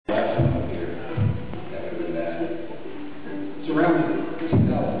It's around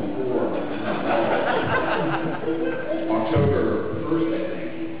 2004, October 1st, I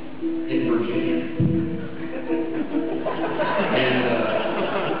think, in Virginia. And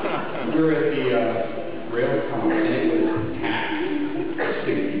we were at the RailsConf, and it was packed,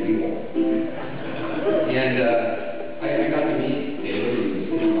 60 people. And I got to meet David, who was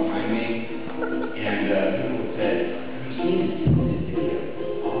sitting behind me, and people said, "Have you seen this video?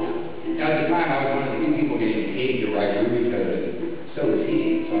 Awesome." Now, at the time, I was one of the few people getting paid to write movies because so was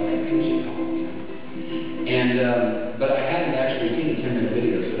he. So I was like, "Maybe we should call him." And but I hadn't actually seen the 10-minute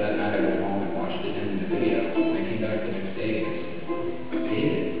video, so that night I went home and watched the 10-minute video. And I came back the next day and I said,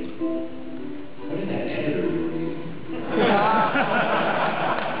 "David, what is that editor you were using?"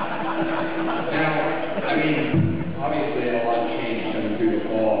 Now, I mean, obviously a lot changed coming through the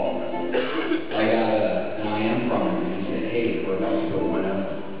fall. I got an IM from him and he said, "Hey, we're about to go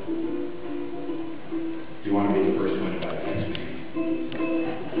 1-0. Do you want to be the first one to buy text me?"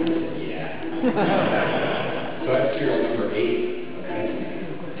 I said, "Yeah." So that's serial number 8 of text me.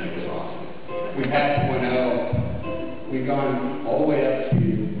 And it was awesome. We passed 1.0. We've gone all the way up to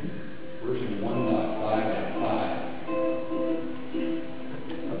version 1.5.5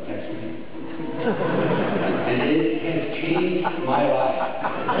 of text me. And it has changed my life.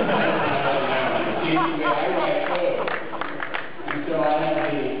 It changed the way I write